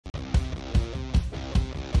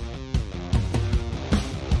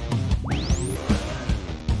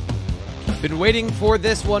Been waiting for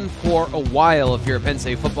this one for a while. If you're a Penn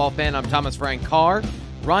State football fan, I'm Thomas Frank Carr.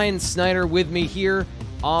 Ryan Snyder with me here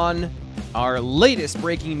on our latest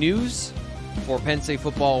breaking news for Penn State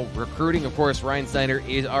football recruiting. Of course, Ryan Snyder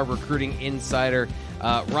is our recruiting insider.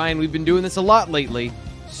 Ryan, we've been doing this a lot lately,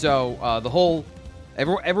 so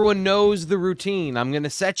everyone knows the routine. I'm going to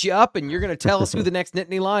set you up, and you're going to tell us who the next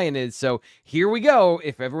Nittany Lion is. So here we go.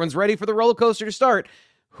 If everyone's ready for the roller coaster to start,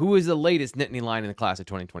 who is the latest Nittany Lion in the class of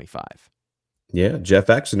 2025? Yeah, Jeff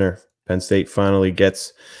Exinor. Penn State finally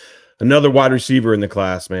gets another wide receiver in the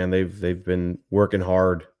class. Man, they've been working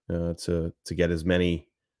hard to get as many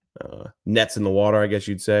nets in the water, I guess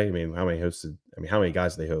you'd say. I mean, how many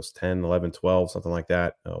guys did they host? 10, 11, 12, something like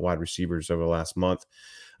that, wide receivers over the last month.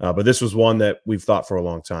 But this was one that we've thought for a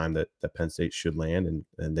long time that Penn State should land,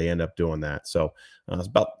 and they end up doing that. So it's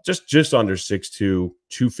about just under 6'2",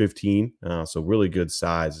 215. So really good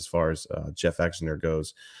size as far as Jeff Exinor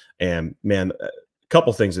goes. And man, a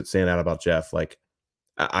couple things that stand out about Jeff. Like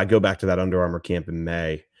I go back to that Under Armour camp in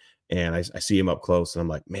May, and I see him up close, and I'm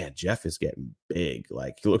like, man, Jeff is getting big.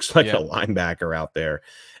 Like he looks like a linebacker out there,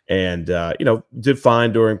 and did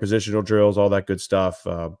fine during positional drills, all that good stuff.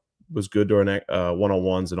 Was good during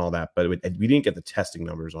one-on-ones and all that, but we didn't get the testing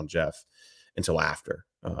numbers on Jeff until after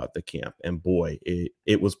the camp. And boy,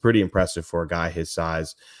 it was pretty impressive for a guy his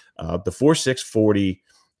size. The 4.6 40,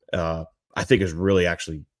 I think, is really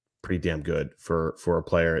actually pretty damn good for a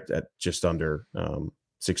player at just under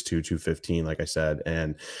 6'2", 215, like I said.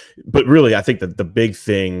 But really, I think that the big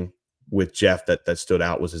thing with Jeff that stood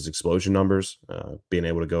out was his explosion numbers, being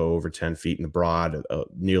able to go over 10 feet in the broad,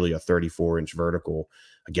 nearly a 34-inch vertical.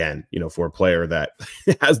 Again, for a player that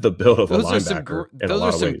has the build of a linebacker. Those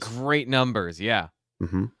are some great numbers, yeah.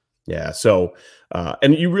 Mm-hmm. Yeah, so,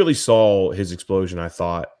 and you really saw his explosion, I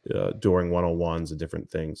thought, during one-on-ones and different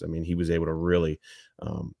things. I mean, he was able to really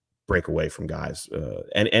break away from guys.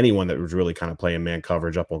 And anyone that was really kind of playing man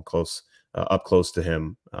coverage up close to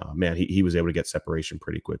him, man, he was able to get separation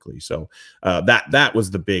pretty quickly. So that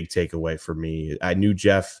was the big takeaway for me. I knew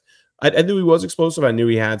Jeff. I knew he was explosive. I knew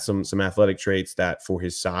he had some athletic traits that, for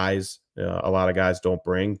his size, a lot of guys don't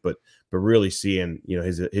bring. But really seeing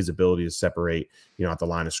his ability to separate at the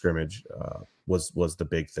line of scrimmage was the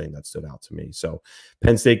big thing that stood out to me. So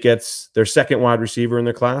Penn State gets their second wide receiver in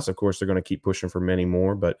their class. Of course, they're going to keep pushing for many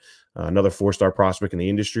more. But another 4-star prospect in the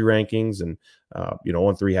industry rankings, and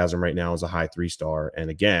On3 has him right now as a high 3-star. And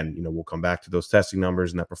again, we'll come back to those testing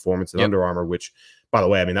numbers and that performance at Under Armour, which, by the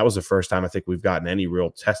way, I mean, that was the first time I think we've gotten any real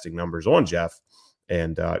testing numbers on Jeff.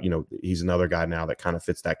 And he's another guy now that kind of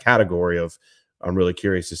fits that category of, I'm really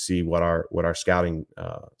curious to see what our scouting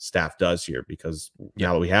staff does here, because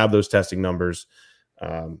now that we have those testing numbers,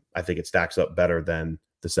 I think it stacks up better than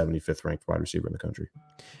the 75th ranked wide receiver in the country.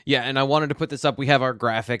 Yeah, and I wanted to put this up. We have our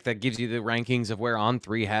graphic that gives you the rankings of where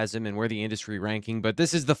On3 has him and where the industry ranking, but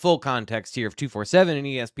this is the full context here of 247 and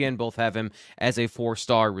ESPN both have him as a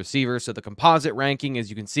 4-star receiver. So the composite ranking, as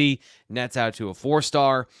you can see, nets out to a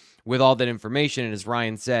 4-star with all that information. And as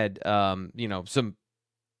Ryan said, some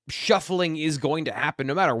shuffling is going to happen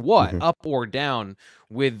no matter what, up or down,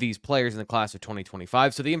 with these players in the class of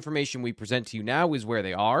 2025. So the information we present to you now is where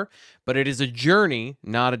they are, but it is a journey,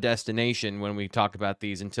 not a destination when we talk about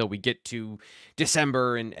these, until we get to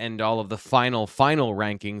December and all of the final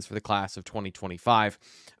rankings for the class of 2025.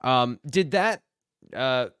 Did that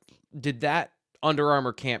Under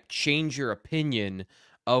Armour camp change your opinion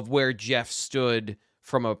of where Jeff stood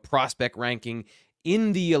from a prospect ranking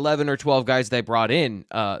in the 11 or 12 guys they brought in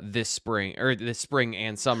this spring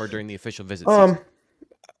and summer during the official visit season?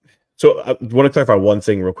 So I want to clarify one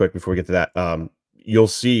thing real quick before we get to that. You'll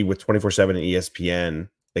see with 24/7 and ESPN,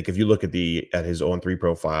 like if you look at his On3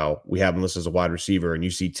 profile, we have him listed as a wide receiver, and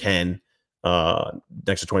you see 10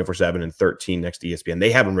 next to 24/7 and 13 next to ESPN.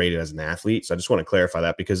 They have him rated as an athlete. So I just want to clarify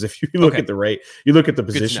that, because if you look at the you look at the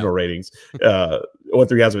positional ratings,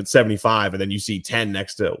 On3 has him at 75, and then you see 10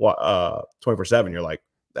 next to 24/7. You're like,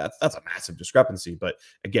 that's a massive discrepancy. But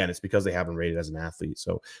again, it's because they have him rated as an athlete.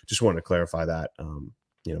 So just wanted to clarify that,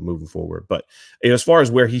 moving forward. But as far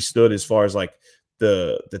as where he stood, as far as like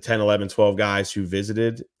the 10, 11, 12 guys who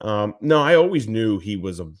visited, no, I always knew he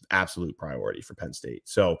was an absolute priority for Penn State.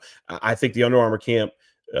 So I think the Under Armour camp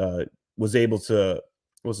was able to,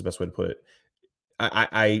 what's the best way to put it?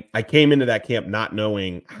 I came into that camp not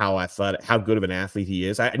knowing how good of an athlete he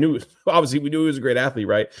is. I knew, obviously, we knew he was a great athlete,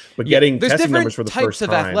 right? But getting testing numbers for the first time. There's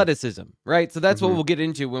different types of athleticism, right? So that's what we'll get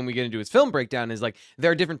into when we get into his film breakdown, is like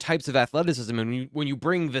there are different types of athleticism. And when you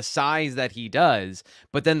bring the size that he does,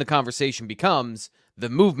 but then the conversation becomes the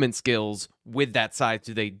movement skills with that size.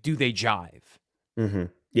 Do they jive?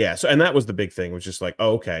 Yeah, so and that was the big thing, was just like,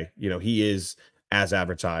 oh, okay, he is as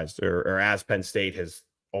advertised, or as Penn State has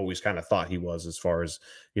always kind of thought he was, as far as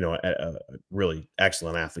a really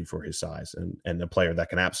excellent athlete for his size, and a player that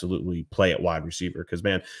can absolutely play at wide receiver. Because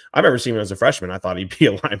man, I remember seeing him as a freshman. I thought he'd be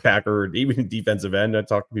a linebacker, or even defensive end. I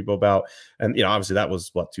talked to people about, and obviously that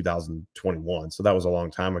was what, 2021, so that was a long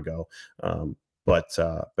time ago. But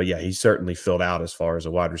yeah, he certainly filled out as far as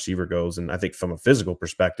a wide receiver goes, and I think from a physical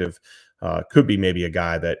perspective, could be maybe a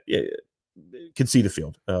guy that could see the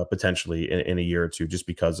field potentially in a year or two, just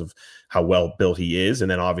because of how well built he is. And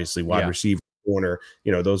then obviously wide receiver, corner,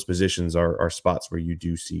 those positions are spots where you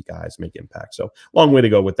do see guys make impact. So long way to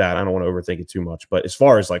go with that. I don't want to overthink it too much. But as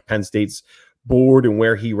far as like Penn State's board and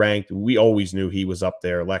where he ranked, we always knew he was up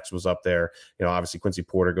there. Lex was up there. Obviously Quincy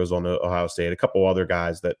Porter goes on to Ohio State. A couple other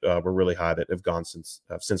guys that were really high that have gone since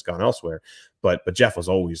gone elsewhere. But Jeff was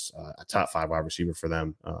always a top 5 wide receiver for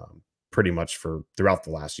them, pretty much throughout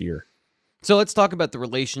the last year. So let's talk about the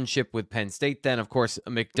relationship with Penn State then. Of course, a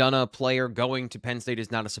McDonogh player going to Penn State is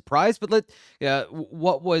not a surprise, but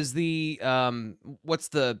what was what's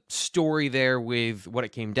the story there with what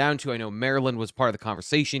it came down to? I know Maryland was part of the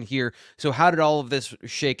conversation here. So how did all of this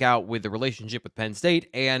shake out with the relationship with Penn State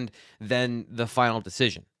and then the final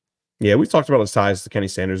decision? Yeah, we've talked about his ties to Kenny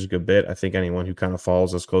Sanders a good bit. I think anyone who kind of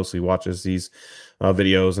follows us closely, watches these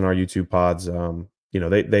videos and our YouTube pods,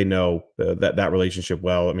 they know that relationship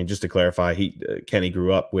well. I mean, just to clarify, Kenny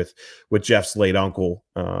grew up with Jeff's late uncle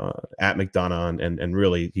at McDonogh, and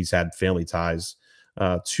really he's had family ties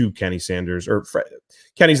to Kenny Sanders, or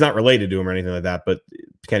Kenny's not related to him or anything like that, but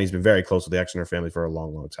Kenny's been very close with the Exinor family for a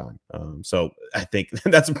long, long time. So I think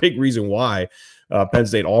that's a big reason why Penn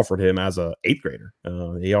State offered him as a 8th grader.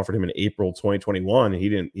 He offered him in April 2021, and he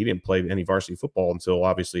didn't play any varsity football until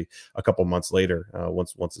obviously a couple months later,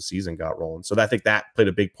 once the season got rolling. So I think that played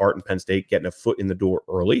a big part in Penn State getting a foot in the door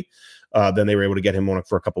early. Then they were able to get him on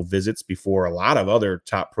for a couple visits before a lot of other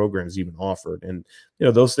top programs even offered. And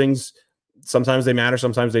those things, sometimes they matter,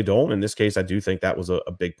 sometimes they don't. In this case, I do think that was a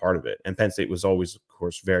big part of it. And Penn State was always, of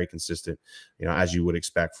course, very consistent, as you would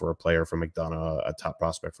expect for a player from McDonogh, a top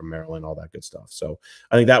prospect from Maryland, all that good stuff. So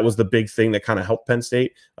I think that was the big thing that kind of helped Penn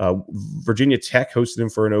State. Virginia Tech hosted him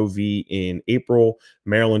for an OV in April.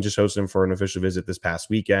 Maryland just hosted him for an official visit this past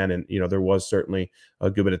weekend. And, there was certainly a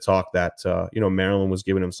good bit of talk that, Maryland was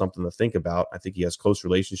giving him something to think about. I think he has close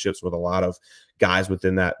relationships with a lot of guys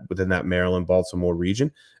within that Maryland, Baltimore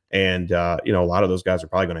region. And, a lot of those guys are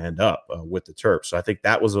probably going to end up with the Terps. So I think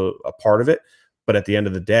that was a part of it. But at the end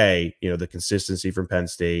of the day, the consistency from Penn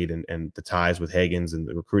State and the ties with Higgins and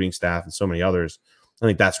the recruiting staff and so many others, I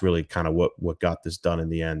think that's really kind of what got this done in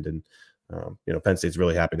the end. And, Penn State's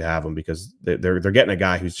really happy to have him, because they're getting a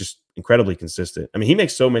guy who's just incredibly consistent. I mean, he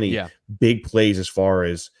makes so many big plays as far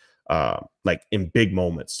as like in big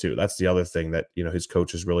moments too. That's the other thing that, his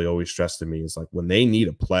coaches really always stressed to me, is like when they need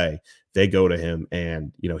a play, they go to him,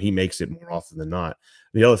 and, he makes it more often than not.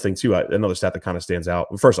 The other thing too, another stat that kind of stands out.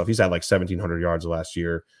 First off, he's had like 1,700 yards last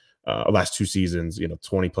year, last 2 seasons,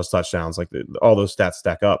 20 plus touchdowns, like all those stats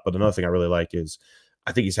stack up. But another thing I really like is,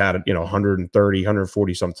 I think he's had, 130,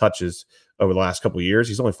 140 some touches over the last couple of years.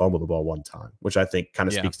 He's only fumbled the ball 1 time, which I think kind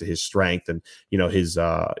of speaks to his strength and, his,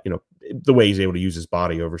 the way he's able to use his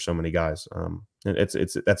body over so many guys. And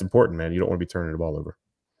that's important, man. You don't want to be turning the ball over.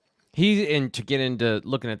 And to get into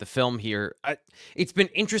looking at the film here, it's been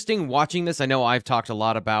interesting watching this. I know I've talked a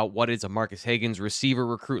lot about what does a Marcus Higgins receiver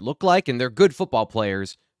recruit look like, and they're good football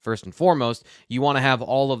players. First and foremost, you want to have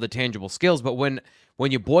all of the tangible skills, but when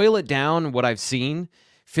you boil it down, what I've seen,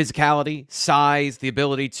 physicality, size, the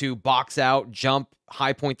ability to box out, jump,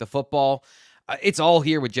 high point the football, it's all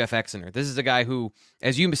here with Jeff Exinor. This is a guy who,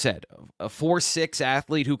 as you said, a 4'6"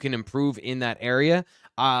 athlete who can improve in that area.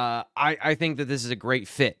 I think that this is a great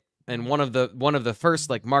fit. And one of the first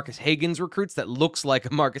like Marcus Higgins recruits that looks like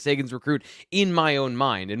a Marcus Higgins recruit in my own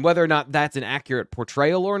mind. And whether or not that's an accurate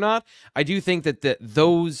portrayal or not, I do think that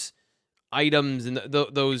those items and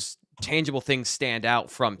those tangible things stand out,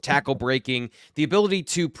 from tackle breaking, the ability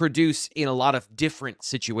to produce in a lot of different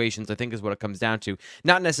situations, I think is what it comes down to.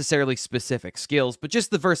 Not necessarily specific skills, but just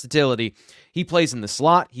the versatility. He plays in the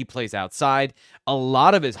slot. He plays outside. A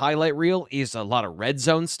lot of his highlight reel is a lot of red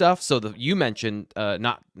zone stuff. So you mentioned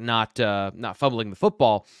not fumbling the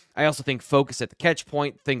football. I also think focus at the catch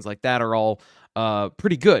point, things like that are all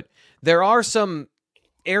pretty good. There are some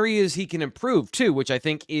areas he can improve too, which I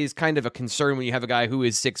think is kind of a concern when you have a guy who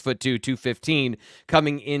is 6'2", 215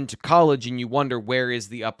 coming into college, and you wonder where is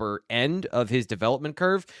the upper end of his development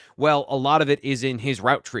curve. Well, a lot of it is in his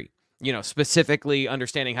route tree. specifically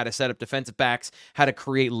understanding how to set up defensive backs, how to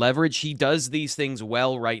create leverage. He does these things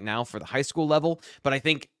well right now for the high school level, but I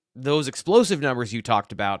think those explosive numbers you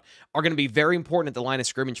talked about are going to be very important at the line of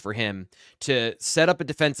scrimmage for him to set up a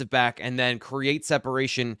defensive back and then create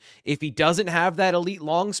separation. If he doesn't have that elite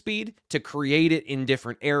long speed, to create it in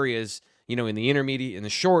different areas, in the intermediate, in the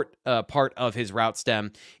short part of his route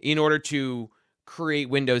stem, in order to create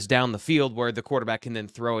windows down the field where the quarterback can then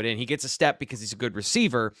throw it in. He gets a step because he's a good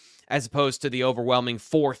receiver, as opposed to the overwhelming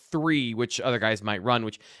 4-3, which other guys might run,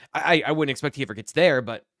 which I wouldn't expect he ever gets there,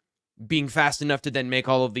 but being fast enough to then make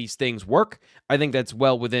all of these things work, I think that's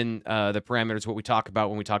well within the parameters what we talk about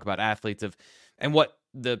when we talk about athletes and what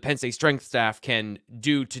the Penn State strength staff can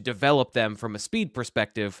do to develop them from a speed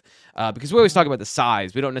perspective, because we always talk about the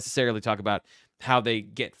size. We don't necessarily talk about how they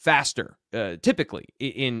get faster typically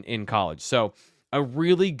in college. So a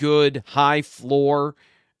really good high floor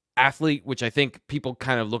athlete, which I think people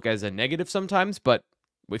kind of look as a negative sometimes, but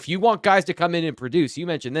if you want guys to come in and produce, you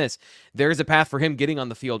mentioned this, there's a path for him getting on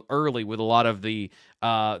the field early with a lot of the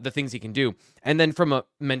things he can do. And then from a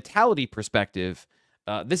mentality perspective,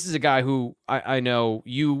 this is a guy who I know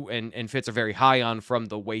you and Fitz are very high on from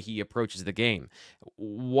the way he approaches the game.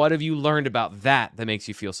 What have you learned about that makes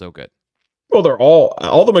you feel so good? Well, they're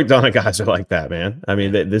all the McDonogh guys are like that, man. I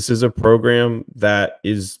mean, this is a program that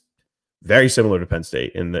is very similar to Penn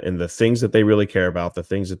State in the things that they really care about, the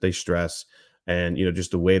things that they stress, and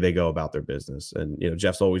just the way they go about their business. And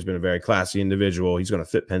Jeff's always been a very classy individual. He's going to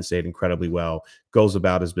fit Penn State incredibly well. Goes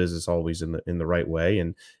about his business always in the right way,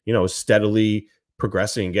 and steadily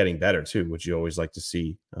progressing and getting better too, which you always like to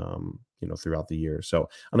see. Throughout the year. So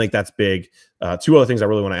I think that's big. Two other things I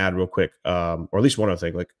really want to add real quick, or at least one other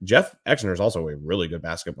thing. Like Jeff Exinor is also a really good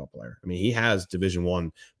basketball player. I mean, he has Division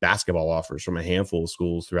I basketball offers from a handful of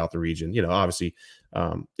schools throughout the region. Obviously,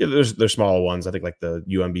 there's smaller ones. I think like the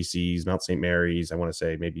UMBCs, Mount St. Mary's. I want to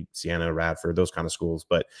say maybe Siena, Radford, those kind of schools.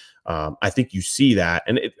 But I think you see that,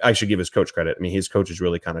 and I should give his coach credit. I mean, his coach has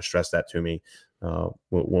really kind of stressed that to me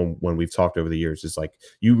when we've talked over the years. It's like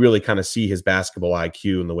you really kind of see his basketball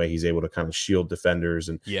IQ and the way he's able to kind of shield defenders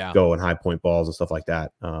and go in high point balls and stuff like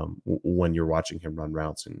that when you're watching him run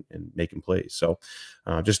routes and making plays. So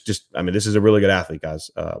I mean, this is a really good athlete,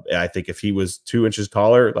 guys. I think if he was 2 inches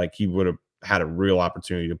taller, like he would have had a real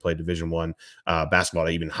opportunity to play Division I basketball at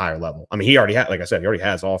an even higher level. I mean, he already had, like I said, he already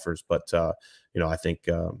has offers, but I think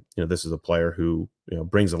this is a player who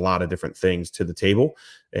brings a lot of different things to the table,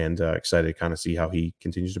 and excited to kind of see how he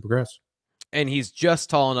continues to progress. And he's just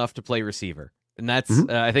tall enough to play receiver. And that's,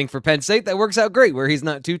 I think, for Penn State, that works out great, where he's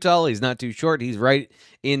not too tall, he's not too short. He's right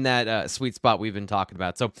in that sweet spot we've been talking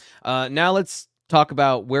about. So now let's talk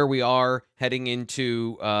about where we are heading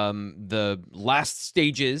into the last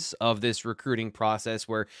stages of this recruiting process,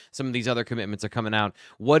 where some of these other commitments are coming out.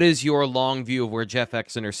 What is your long view of where Jeff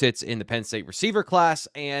Exinor sits in the Penn State receiver class,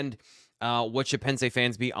 and what should Penn State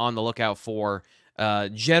fans be on the lookout for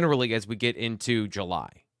generally as we get into July?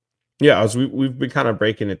 Yeah, we've been kind of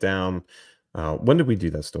breaking it down. When did we do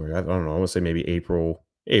that story? I don't know. I want to say maybe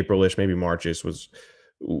April-ish, maybe March-ish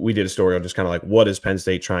we did a story on just kind of like, what is Penn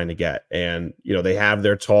State trying to get? And, they have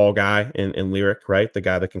their tall guy in Lyric, right? The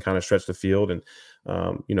guy that can kind of stretch the field and,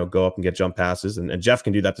 go up and get jump passes. And Jeff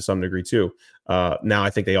can do that to some degree too. Now I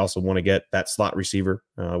think they also want to get that slot receiver.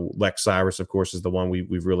 Lex Cyrus, of course, is the one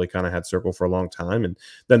we've really kind of had circled for a long time. And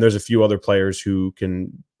then there's a few other players who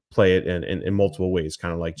can play it in multiple ways,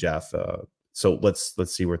 kind of like Jeff. So let's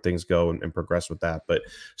see where things go and progress with that. But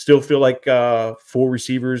still feel like 4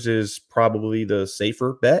 receivers is probably the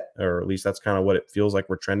safer bet, or at least that's kind of what it feels like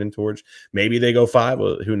we're trending towards. Maybe they go 5.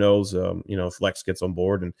 Who knows? If Lex gets on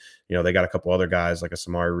board, and they got a couple other guys like a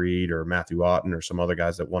Samari Reed or Matthew Otten or some other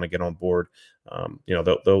guys that want to get on board.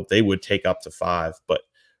 They would take up to 5. But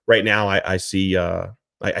right now, I see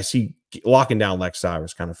locking down Lex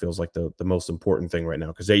Cyrus kind of feels like the most important thing right now,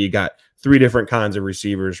 because there you got 3 different kinds of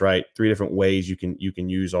receivers, right? 3 different ways you can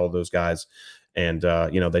use all those guys, and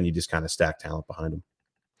then you just kind of stack talent behind them.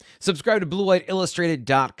 Subscribe to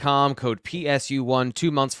BlueWhiteIllustrated.com, code PSU1, 2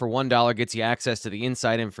 months for $1 gets you access to the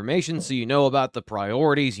inside information, so you know about the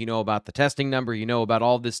priorities, you know about the testing number, you know about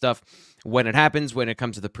all this stuff when it happens, when it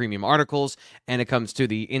comes to the premium articles, and it comes to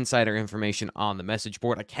the insider information on the message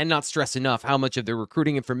board. I cannot stress enough how much of the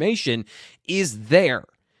recruiting information is there.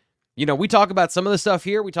 We talk about some of the stuff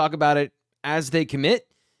here, we talk about it as they commit.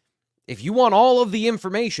 If you want all of the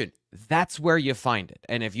information, that's where you find it.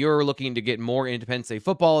 And if you're looking to get more into Penn State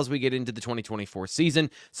football as we get into the 2024 season,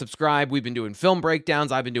 subscribe. We've been doing film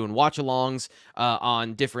breakdowns. I've been doing watch-alongs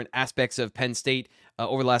on different aspects of Penn State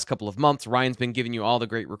over the last couple of months. Ryan's been giving you all the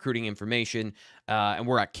great recruiting information, and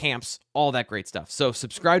we're at camps, all that great stuff. So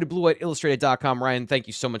subscribe to BlueWhiteIllustrated.com. Ryan, thank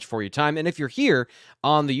you so much for your time. And if you're here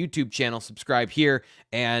on the YouTube channel, subscribe here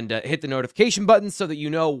and hit the notification button so that you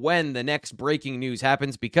know when the next breaking news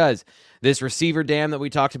happens, because this receiver dam that we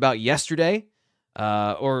talked about yesterday,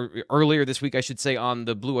 or earlier this week, I should say, on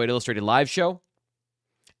the Blue White Illustrated live show,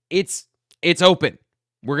 it's open.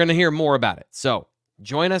 We're going to hear more about it. So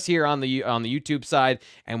join us here on the YouTube side,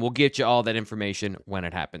 and we'll get you all that information when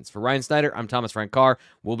it happens. For Ryan Snyder, I'm Thomas Frank Carr.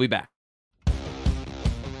 We'll be back.